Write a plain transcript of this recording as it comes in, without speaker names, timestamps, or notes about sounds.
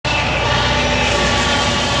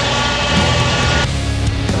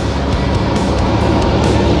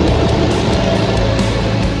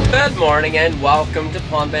morning and welcome to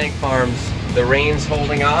Pond Bank Farms. The rain's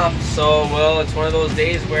holding off, so well, it's one of those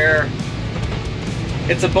days where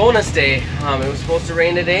it's a bonus day. It was supposed to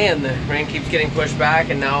rain today and the rain keeps getting pushed back,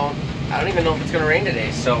 and now I don't even know if it's going to rain today.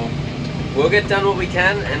 So we'll get done what we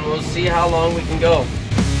can and we'll see how long we can go.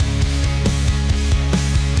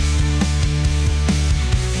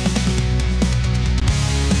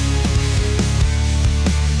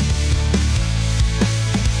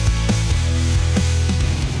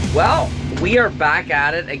 Well, we are back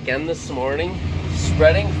at it again this morning,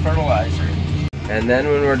 spreading fertilizer. And then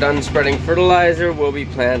when we're done spreading fertilizer, we'll be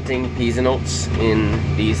planting peas and oats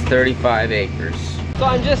in these 35 acres. So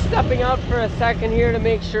I'm just stepping out for a second here to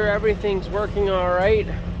make sure everything's working all right.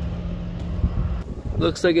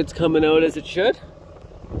 Looks like it's coming out as it should.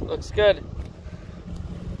 Looks good.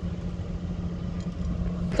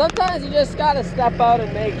 Sometimes you just gotta step out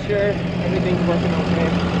and make sure everything's working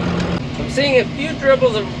okay. I'm seeing a few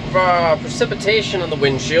dribbles of precipitation on the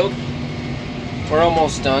windshield. We're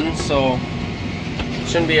almost done, so it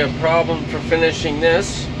shouldn't be a problem for finishing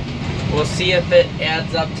this. We'll see if it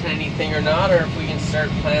adds up to anything or not, or if we can start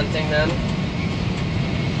planting then.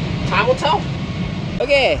 Time will tell.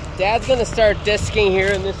 Okay, Dad's gonna start disking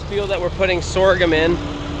here in this field that we're putting sorghum in.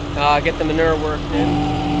 Get the manure worked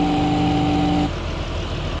in.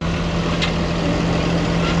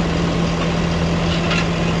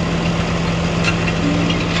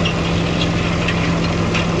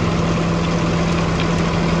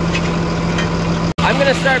 I'm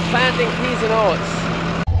gonna start planting peas and oats.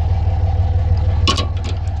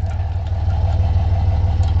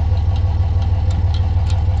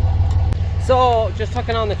 So just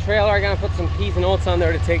hooking on the trailer, I'm gonna put some peas and oats on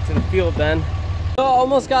there to take to the field then. So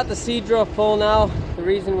almost got the seed drill full now. The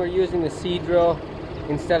reason we're using the seed drill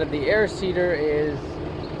instead of the air seeder is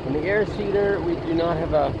in the air seeder we do not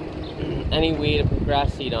have any way to put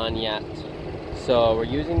grass seed on yet. So we're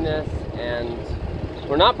using this, and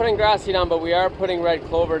we're not putting grass seed on, but we are putting red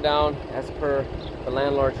clover down as per the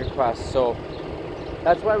landlord's request. So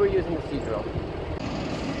that's why we're using the seed drill.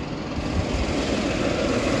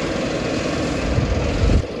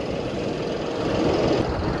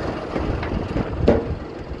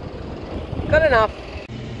 Good enough.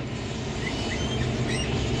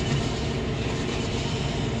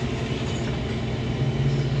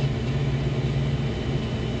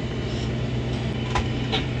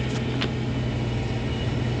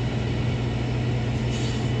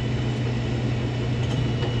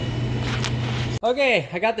 Okay,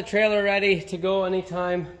 I got the trailer ready to go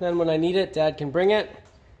anytime. Then when I need it, Dad can bring it,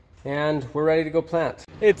 and we're ready to go plant.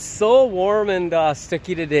 It's so warm and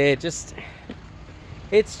sticky today.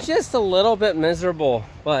 It's just a little bit miserable,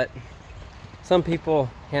 but some people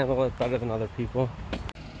handle it better than other people.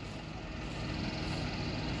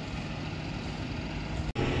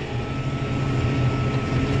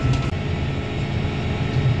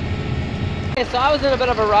 Okay, so I was in a bit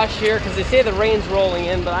of a rush here because they say the rain's rolling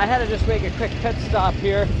in, but I had to just make a quick pit stop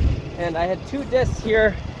here, and I had two discs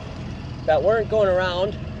here that weren't going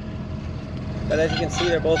around, but as you can see,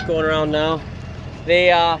 they're both going around now.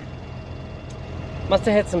 They must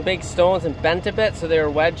have hit some big stones and bent a bit, so they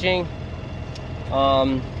were wedging. Whoa.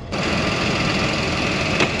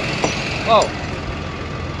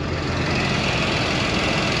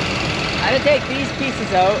 I had to take these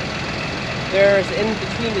pieces out. They're in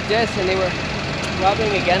between the discs and they were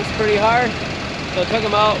rubbing against pretty hard. So I took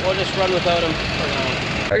them out, we'll just run without them for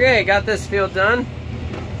now. Okay, got this field done.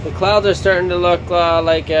 The clouds are starting to look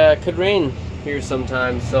like it could rain here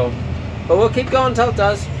sometime, but we'll keep going until it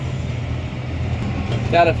does.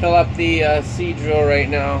 Gotta fill up the seed drill right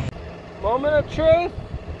now. Moment of truth.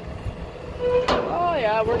 Oh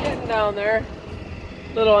yeah, we're getting down there.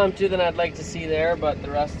 A little emptier than I'd like to see there, but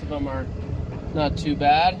the rest of them are not too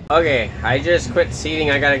bad. Okay, I just quit seeding.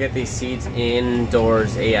 I gotta get these seeds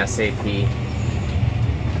indoors ASAP.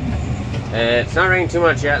 It's not raining too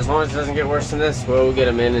much yet. As long as it doesn't get worse than this, we'll get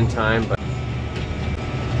them in time. But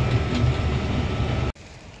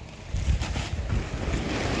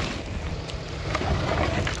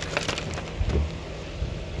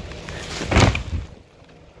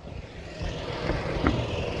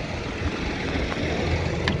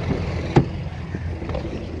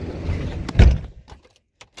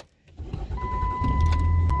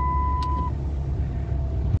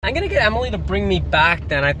I'm gonna get Emily to bring me back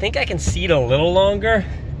then. I think I can seed a little longer.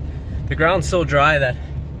 The ground's so dry that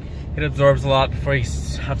it absorbs a lot before you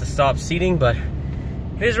have to stop seeding, but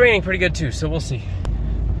it is raining pretty good too, so we'll see.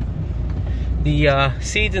 The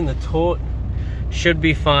seeds in the tote should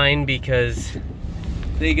be fine because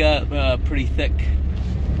they got pretty thick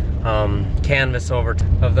canvas over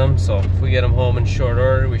of them, so if we get them home in short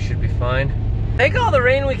order, we should be fine. Take all the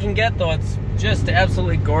rain we can get though. It's just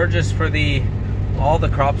absolutely gorgeous for all the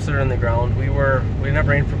crops that are in the ground. We didn't have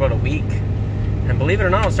rain for about a week, and believe it or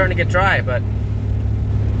not, it's starting to get dry, but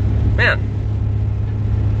man,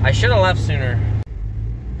 I should have left sooner.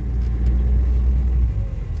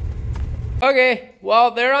 Okay,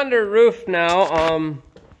 well, they're under roof now.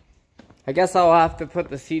 I guess I'll have to put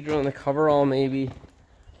the seed drill in the coverall maybe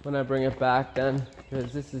when I bring it back then,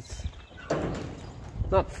 because this is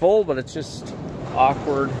not full, but it's just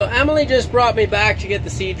awkward. So Emily just brought me back to get the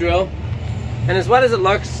seed drill, and as wet as it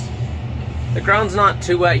looks, the ground's not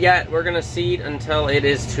too wet yet. We're gonna seed until it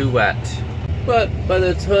is too wet. But by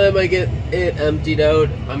the time I get it emptied out,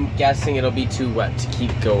 I'm guessing it'll be too wet to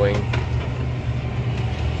keep going.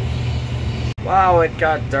 Wow, it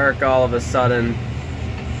got dark all of a sudden.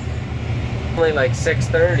 Only like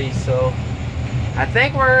 6:30, so I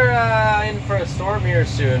think we're in for a storm here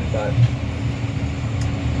soon, but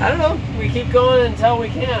I don't know. We keep going until we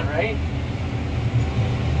can, right?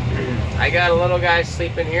 I got a little guy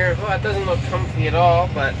sleeping here. Oh, it doesn't look comfy at all,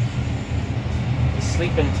 but he's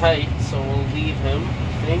sleeping tight, so we'll leave him,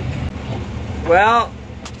 I think. Well,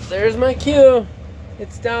 there's my cue.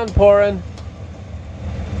 It's downpouring.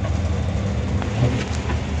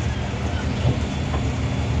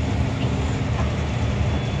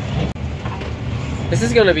 This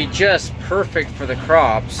is gonna be just perfect for the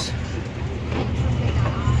crops.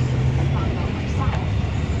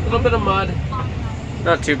 A little bit of mud,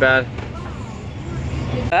 not too bad.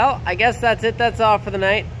 Well, I guess that's it. That's all for the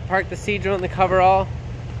night. Park the seed drill in the coverall,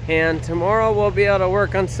 and tomorrow we'll be able to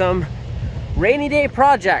work on some rainy day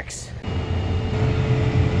projects.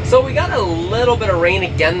 So we got a little bit of rain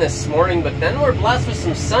again this morning, but then we're blessed with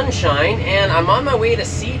some sunshine, and I'm on my way to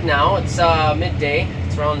seed now. It's midday,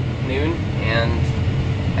 it's around noon, and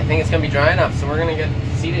I think it's gonna be dry enough, so we're gonna get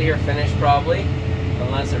seeded here finished probably,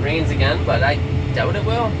 unless it rains again, but I doubt it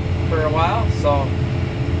will for a while. So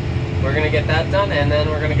we're gonna get that done, and then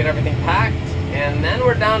we're gonna get everything packed, and then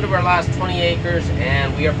we're down to our last 20 acres,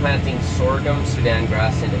 and we are planting sorghum Sudan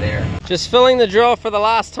grass into there. Just filling the drill for the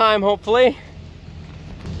last time, hopefully.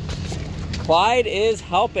 Clyde is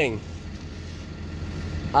helping.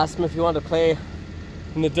 Asked him if he wanted to play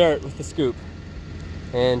in the dirt with the scoop,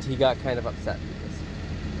 and he got kind of upset because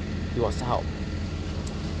he wants to help.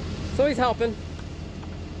 So he's helping.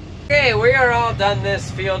 Okay, we are all done this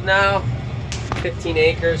field now. 15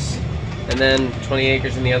 acres, and then 20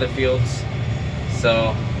 acres in the other fields.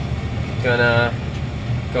 So, gonna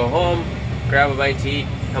go home, grab a bite to eat,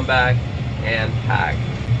 come back, and pack.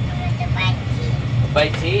 A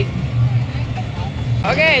bite to eat?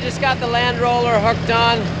 Okay, just got the land roller hooked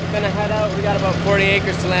on. Gonna head out. We got about 40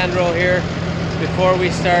 acres to land roll here before we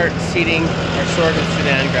start seeding our sorghum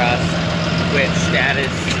Sudan grass, which Dad is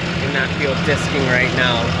in that field disking right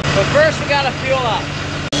now. But first we gotta fuel up.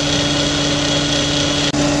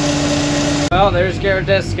 Well, there's Garrett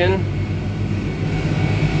disking,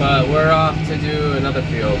 but we're off to do another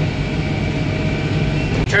field.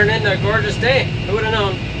 Turned into a gorgeous day. Who would have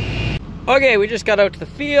known? Okay, we just got out to the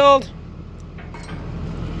field.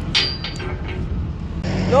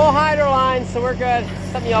 No hydro lines, so we're good.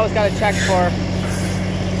 Something you always gotta check for.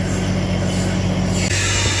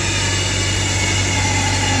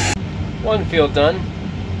 One field done.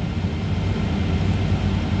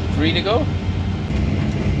 3 to go.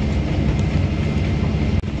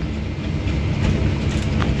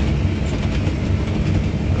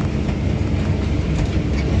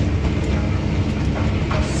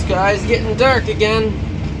 Sky's getting dark again.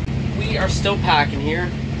 We are still packing here.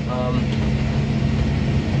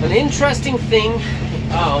 An interesting thing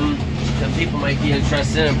that people might be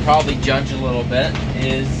interested in and probably judge a little bit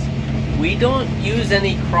is we don't use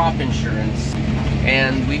any crop insurance,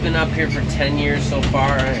 and we've been up here for 10 years so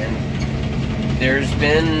far, and there's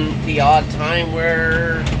been the odd time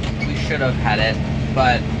where we should have had it,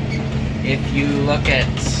 but if you look at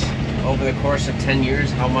over the course of 10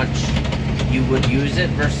 years how much you would use it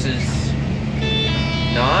versus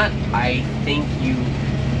not, I think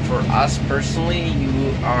for us personally,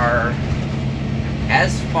 you are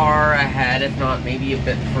as far ahead, if not maybe a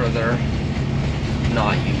bit further,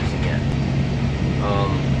 not using it.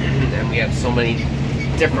 And we have so many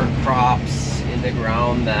different crops in the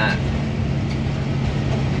ground that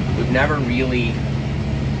we've never really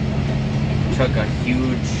took a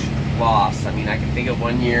huge loss. I mean, I can think of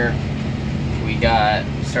one year we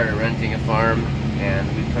started renting a farm and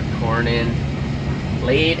we put corn in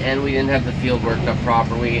late, and we didn't have the field worked up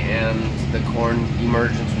properly, and the corn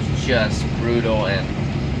emergence was just brutal, and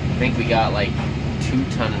I think we got like 2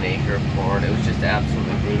 ton an acre of corn. It was just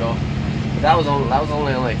absolutely brutal. But that was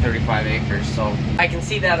only on like 35 acres, so I can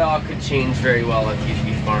see that all could change very well if you'd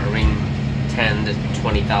be farming 10 to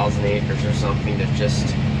 20,000 acres or something to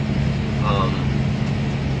just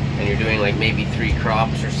and you're doing like maybe 3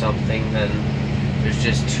 crops or something, then there's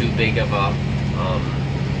just too big of a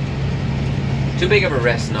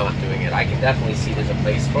risk not doing it. I can definitely see there's a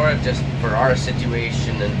place for it, just for our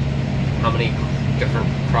situation and how many different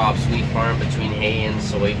crops we farm between hay and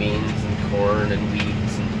soybeans and corn and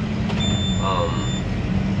wheats and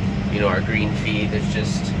you know, our green feed.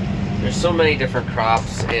 There's so many different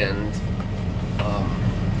crops, and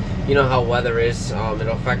you know how weather is,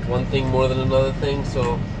 it'll affect one thing more than another thing.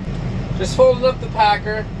 So just folding up the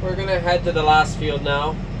packer, we're gonna head to the last field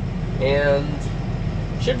now and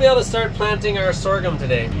should be able to start planting our sorghum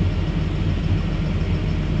today.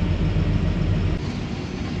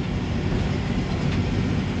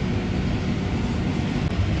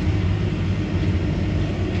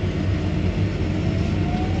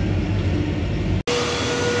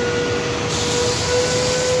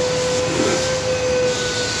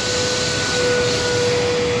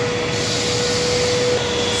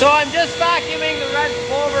 So I'm just vacuuming the red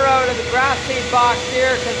clover out of the grass seed box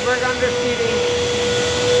here because we're underseeding.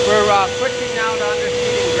 We're switching now to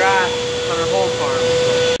underseeding grass on our home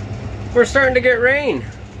farm. We're starting to get rain.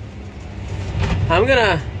 I'm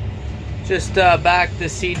gonna just back the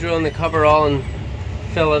seed drill in the coverall and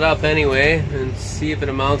fill it up anyway and see if it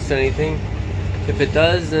amounts to anything. If it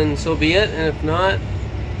does, then so be it, and if not,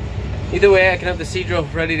 either way I can have the seed drill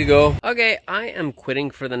ready to go. Okay, I am quitting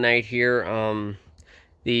for the night here.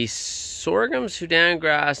 The sorghum Sudan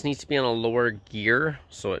grass needs to be on a lower gear,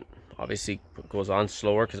 so it obviously goes on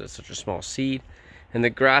slower because it's such a small seed. And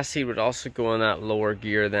the grass seed would also go on that lower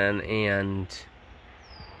gear then, and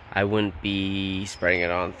I wouldn't be spreading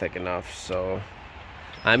it on thick enough. So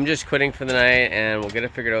I'm just quitting for the night and we'll get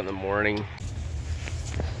it figured out in the morning.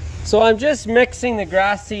 So I'm just mixing the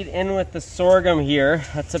grass seed in with the sorghum here.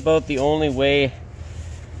 That's about the only way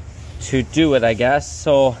to do it, I guess.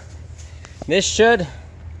 So this should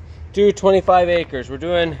do 25 acres.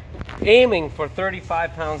 We're aiming for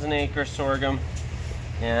 35 pounds an acre sorghum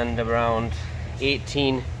and around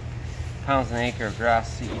 18 pounds an acre of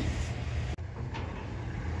grass seed.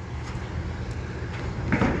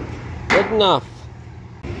 Good enough.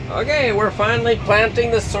 Okay, we're finally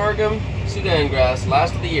planting the sorghum Sudan grass,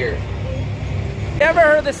 last of the year. You ever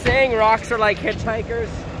heard the saying, rocks are like hitchhikers?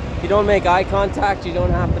 You don't make eye contact, you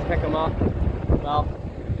don't have to pick them up. Well,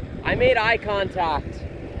 I made eye contact.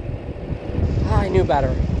 I knew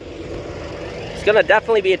better. It's gonna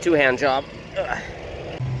definitely be a two-hand job. Ugh.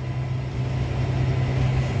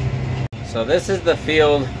 So this is the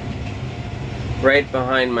field right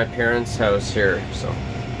behind my parents' house here. So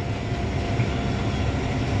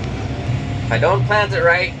if I don't plant it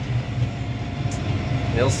right,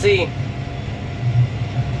 you'll see.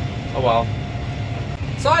 Oh well.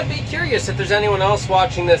 So I'd be curious if there's anyone else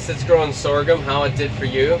watching this that's growing sorghum, how it did for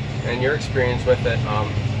you and your experience with it.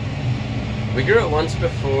 We grew it once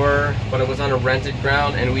before, but it was on a rented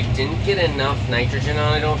ground and we didn't get enough nitrogen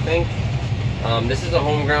on it, I don't think. This is a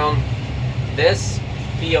home ground. This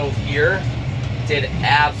field here did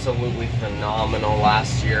absolutely phenomenal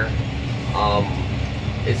last year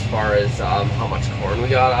as far as how much corn we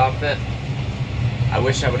got off it. I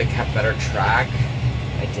wish I would have kept better track.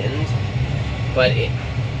 I didn't, but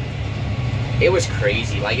it was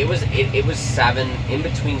crazy. Like it was in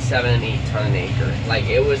between 7 and 8 ton an acre. Like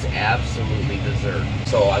it was absolutely berserk.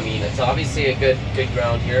 So I mean, it's obviously a good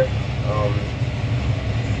ground here,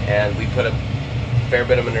 and we put a fair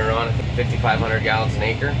bit of manure on it, 5,500 gallons an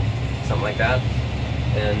acre, something like that.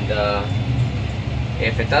 And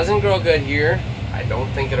if it doesn't grow good here, I don't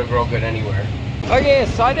think it'll grow good anywhere. Okay,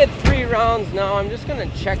 so I did 3 rounds now. I'm just gonna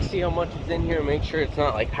check, see how much is in here, make sure it's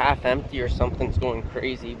not like half empty or something's going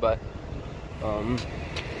crazy, but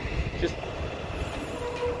just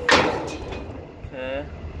okay.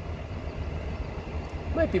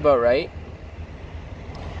 Might be about right.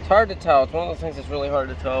 It's hard to tell. It's one of those things that's really hard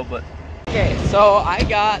to tell, but okay, so I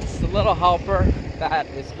got the little helper that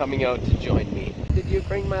is coming out to join me. Did you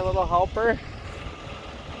bring my little helper?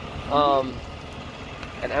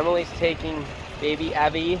 And Emily's taking baby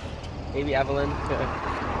Evelyn to a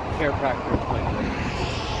chiropractor appointment.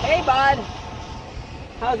 Hey bud!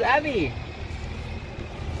 How's Evie?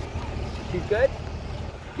 She's good?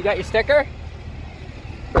 You got your sticker?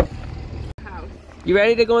 House. You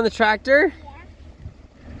ready to go in the tractor?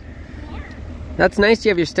 Yeah. That's nice you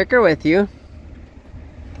have your sticker with you.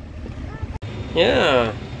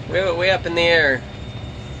 Yeah, we have it way up in the air.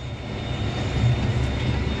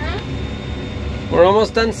 Huh? We're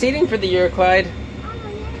almost done seeding for the year, Clyde.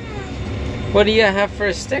 Oh, What do you have for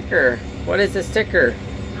a sticker? What is the sticker?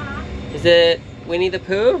 Is it Winnie the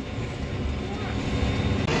Pooh?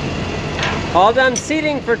 All done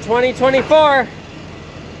seeding for 2024.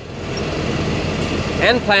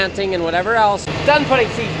 And planting and whatever else. Done putting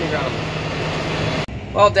seeds in the ground.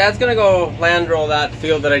 Well, Dad's gonna go land roll that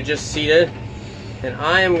field that I just seeded. And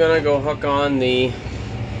I am gonna go hook on the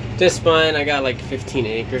disc mine. I got like 15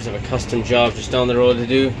 acres of a custom job just down the road to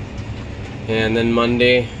do. And then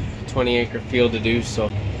Monday, 20-acre field to do, so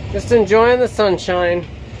just enjoying the sunshine.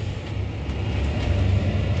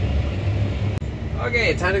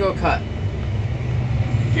 Okay, time to go cut.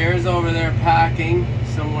 Gary's over there packing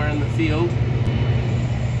somewhere in the field.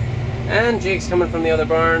 And Jake's coming from the other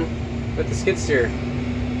barn with the skid steer.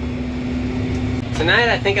 Tonight,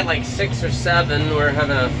 I think at like 6 or 7, we're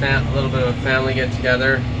having a little bit of a family get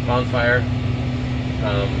together, bonfire.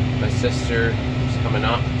 My sister is coming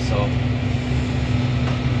up, so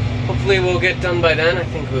hopefully we'll get done by then. I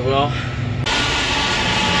think we will.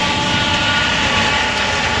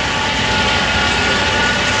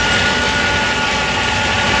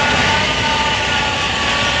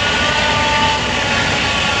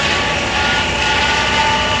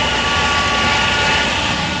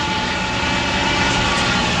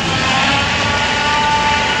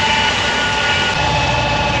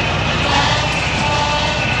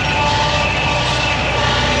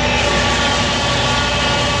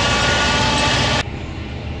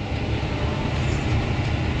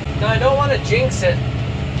 Now I don't want to jinx it,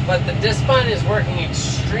 but the disc mine is working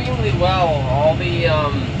extremely well. All the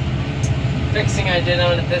fixing I did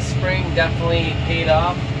on it this spring definitely paid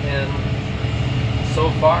off, and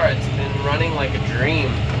so far it's been running like a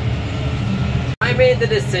dream. I made the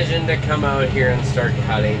decision to come out here and start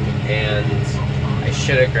cutting, and I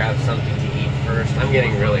should have grabbed something to eat first. I'm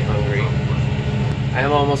getting really hungry. I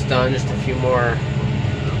am almost done, just a few more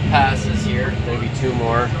passes here, maybe 2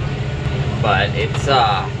 more, but it's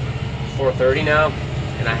 4:30 now,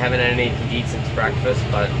 and I haven't had anything to eat since breakfast,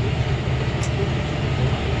 but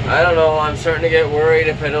I don't know, I'm starting to get worried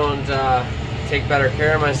if I don't take better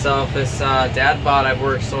care of myself. This dad bod I've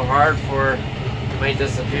worked so hard for might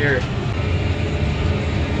disappear.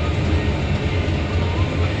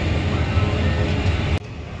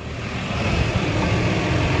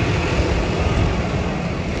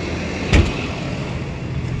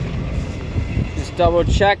 Just double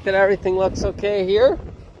check that everything looks okay here.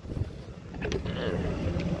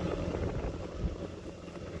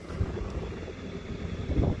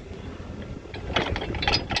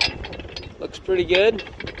 Looks pretty good.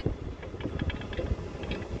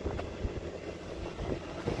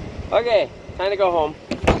 Okay, time to go home.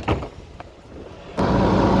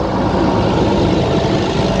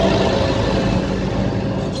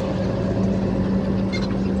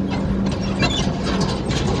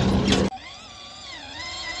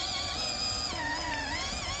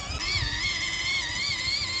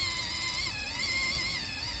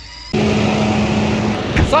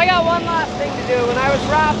 So I got one last thing to do. When I was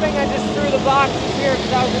wrapping, I just threw the boxes here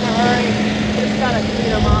because I was in a hurry. Just gotta clean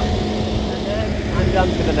them up, and then I'm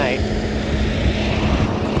done for the night.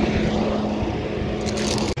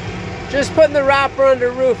 Just putting the wrapper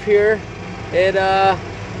under roof here. It's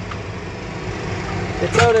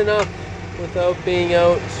out enough without being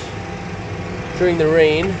out during the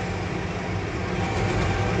rain.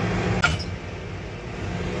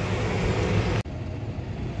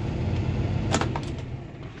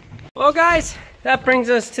 Well guys, that brings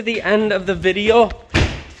us to the end of the video.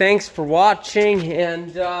 Thanks for watching,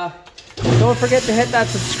 and don't forget to hit that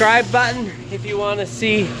subscribe button if you want to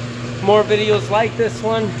see more videos like this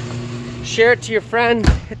one. Share it to your friend,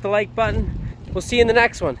 hit the like button. We'll see you in the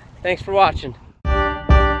next one. Thanks for watching.